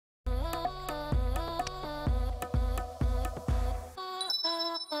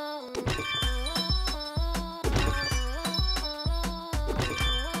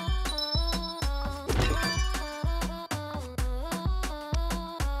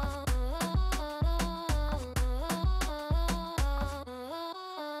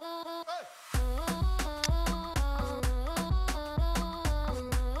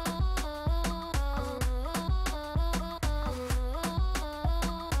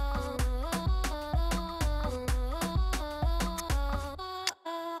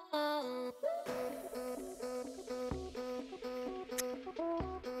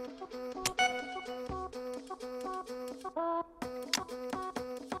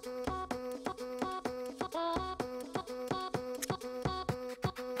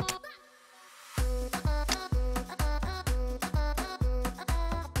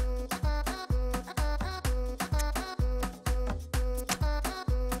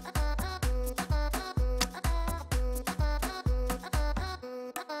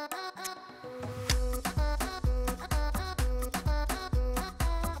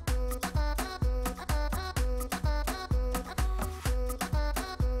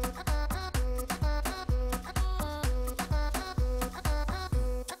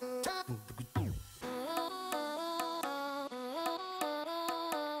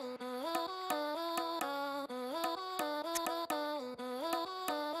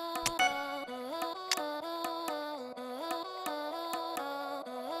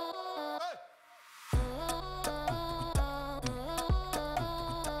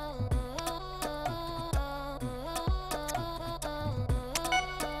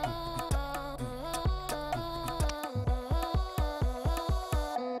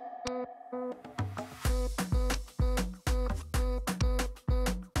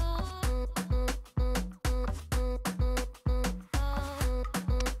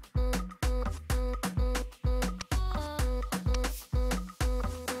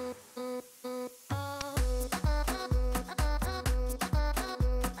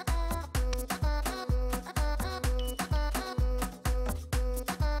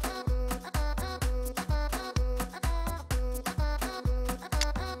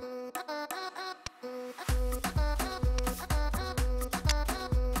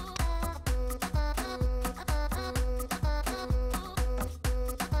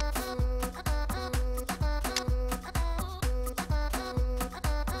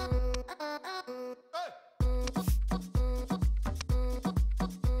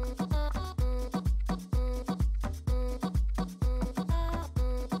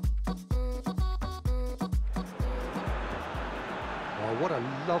what a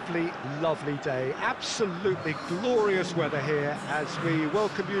lovely, lovely day. Absolutely glorious weather here as we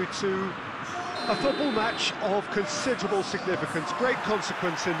welcome you to a football match of considerable significance, great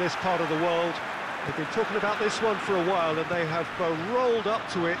consequence in this part of the world. They've been talking about this one for a while and they have rolled up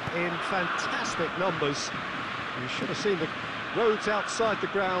to it in fantastic numbers. You should have seen the roads outside the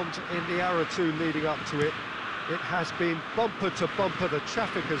ground in the hour or two leading up to it. It has been bumper to bumper, the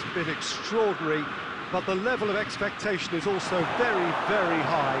traffic has been extraordinary, but the level of expectation is also very, very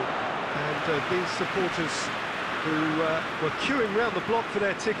high. And these supporters who were queuing round the block for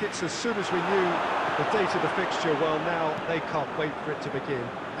their tickets as soon as we knew the date of the fixture, well, now they can't wait for it to begin.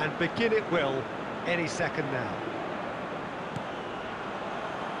 And begin it will any second now.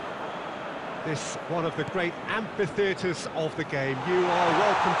 This one of the great amphitheatres of the game. You are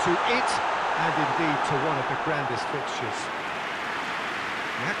welcome to it, and indeed to one of the grandest fixtures.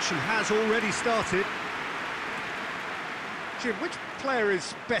 The action has already started. Jim, which player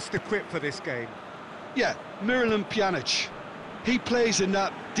is best equipped for this game? Yeah, Miralem Pjanic. He plays in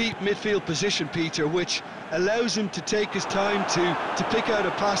that deep midfield position, Peter, which allows him to take his time to pick out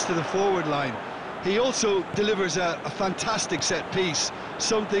a pass to the forward line. He also delivers a fantastic set piece,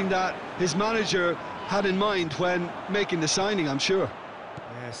 something that his manager had in mind when making the signing, I'm sure.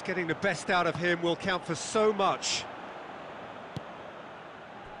 Yes, getting the best out of him will count for so much.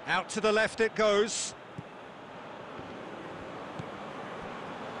 Out to the left it goes.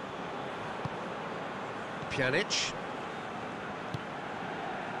 Pjanic.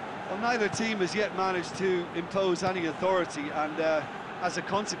 Well, neither team has yet managed to impose any authority, and as a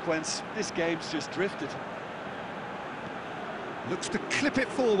consequence, this game's just drifted. Looks to clip it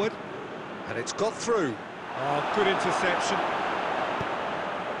forward, and it's got through. Oh, good interception.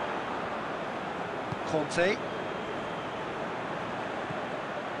 Conte.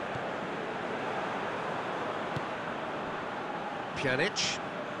 Pjanic,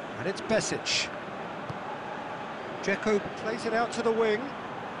 and it's Besic. Dzeko plays it out to the wing.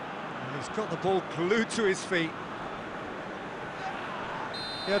 He's got the ball glued to his feet.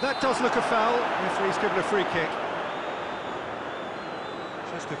 Yeah, that does look a foul. Referee's given a free kick.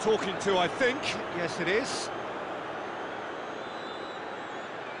 Just a talking to, I think. Yes, it is.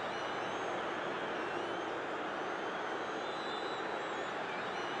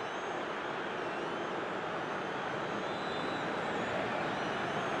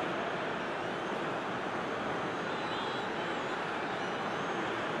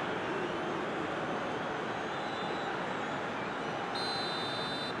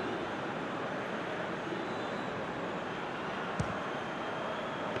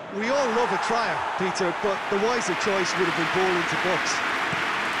 We all love a trier, Peter, but the wiser choice would have been ball into box.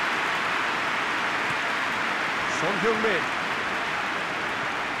 Son Heung-min.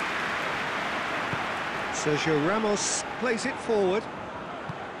 Sergio Ramos plays it forward.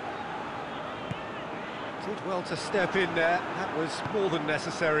 Did well to step in there, that was more than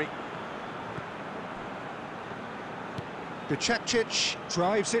necessary. Bacakcic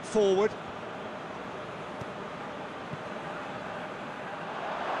drives it forward.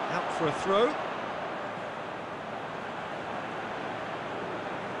 Out for a throw.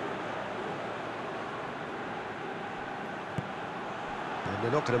 And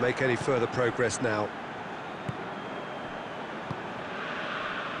they're not going to make any further progress now.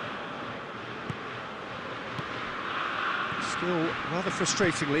 Still, rather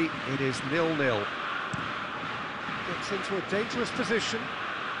frustratingly, it is 0-0. Gets into a dangerous position.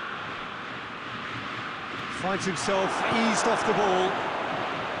 Finds himself eased off the ball.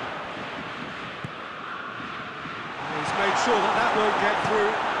 He's made sure that that won't get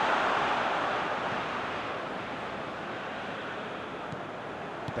through.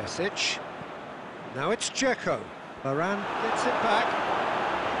 Besic. Now it's Dzeko. Varane gets it back.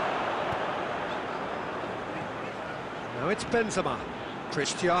 Now it's Benzema.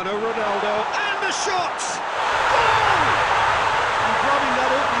 Cristiano Ronaldo. And the shot! Goal! And grabbing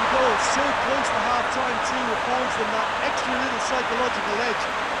that opening goal so close to half-time too affords them that extra little psychological edge.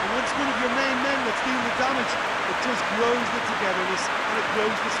 And when it's one of your main men that's doing the damage, it just grows the togetherness and it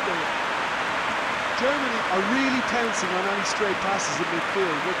grows the spirit. Germany are really pouncing on any stray passes in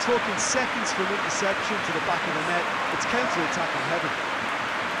midfield. We're talking seconds from interception to the back of the net. It's counter-attack in heaven.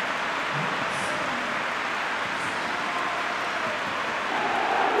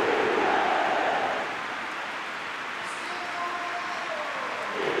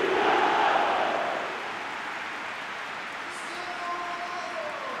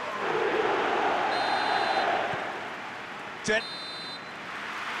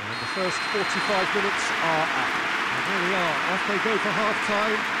 And the first 45 minutes are up. And there we are, off they go for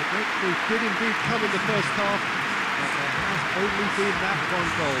half-time. The breakthrough did indeed come in the first half. But there has only been that one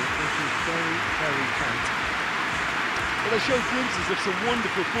goal, which is very, very tight. Well, they showed glimpses of some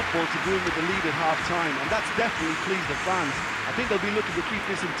wonderful football to go in with the lead at half-time, and that's definitely pleased the fans. I think they'll be looking to keep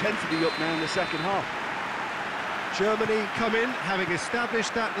this intensity up now in the second half. Germany come in, having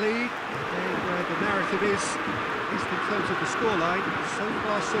established that lead. Again, where the narrative is, at least in terms of the scoreline, so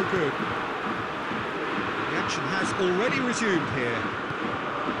far so good. The action has already resumed here.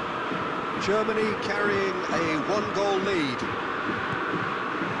 Germany carrying a one-goal lead.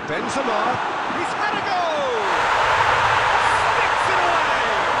 Benzema, he's had a goal! Sticks it away!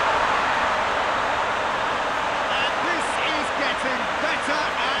 And this is getting better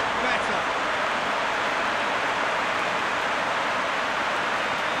and better.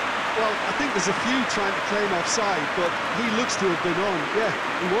 Well, I think there's a few trying to claim offside, but he looks to have been on. Yeah,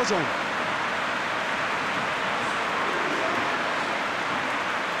 he was on.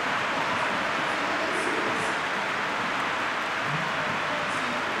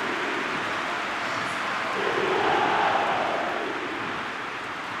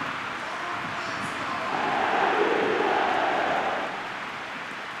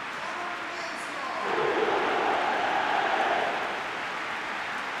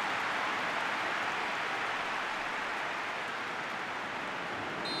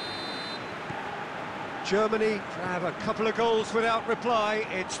 Germany grab a couple of goals without reply.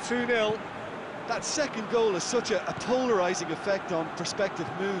 It's 2-0. That second goal has such a polarising effect on prospective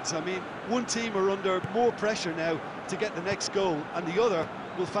moods. I mean, one team are under more pressure now to get the next goal, and the other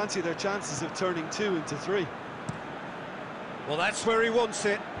will fancy their chances of turning 2 into 3. Well, that's where he wants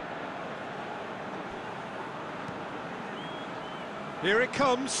it. Here it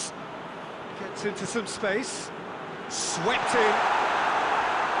comes. Gets into some space. Swept in.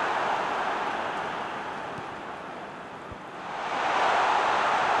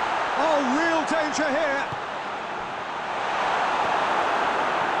 Oh, real danger here.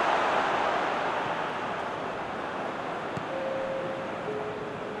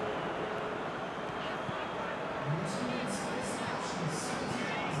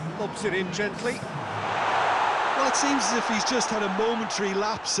 Lobs it in gently. Well, it seems as if he's just had a momentary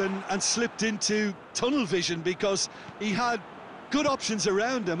lapse and slipped into tunnel vision, because he had good options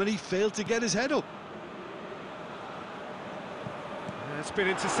around him and he failed to get his head up. It's been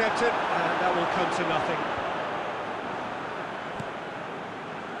intercepted, and that will come to nothing.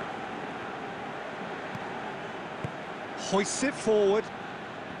 Hoists it forward,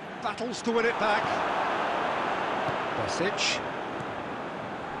 battles to win it back. Bosic.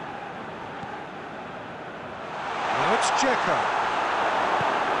 Now it's Dzeko.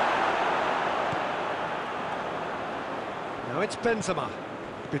 Now it's Benzema.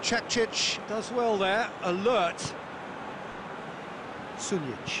 Bicakcic does well there, alert.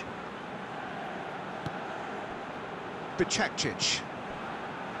 Sunjic. Bicakcic.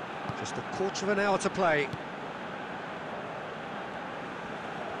 Just a quarter of an hour to play.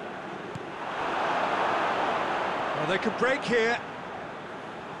 Well, they could break here.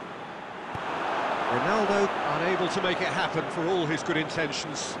 Ronaldo unable to make it happen for all his good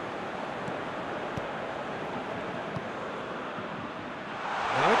intentions.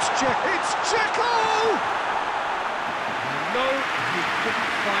 Now it's Dzeko. It's Dzeko! No, he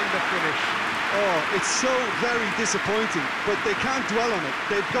couldn't find the finish. Oh, it's so very disappointing, but they can't dwell on it.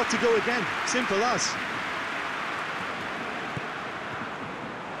 They've got to go again. Simple as.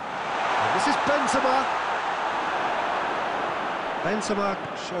 And this is Benzema. Benzema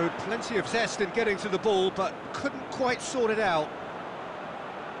showed plenty of zest in getting to the ball, but couldn't quite sort it out.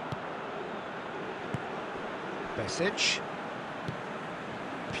 Besic.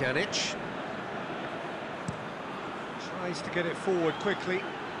 Pjanic. Tries to get it forward quickly.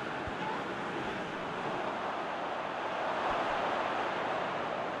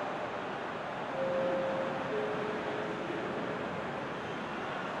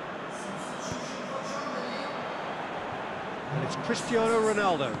 And it's Cristiano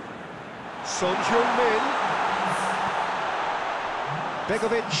Ronaldo. Son Heung-min.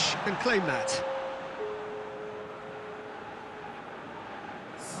 Begovic can claim that.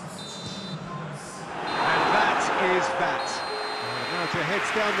 Is that. Now to heads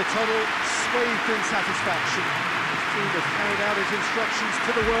down the tunnel, swathed in satisfaction. His team has carried out his instructions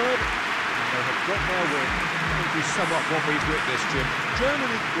to the word, and they have got their win. How would you sum up what we've witnessed, Jim?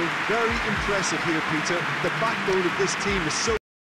 Germany were very impressive here, Peter. The backbone of this team is so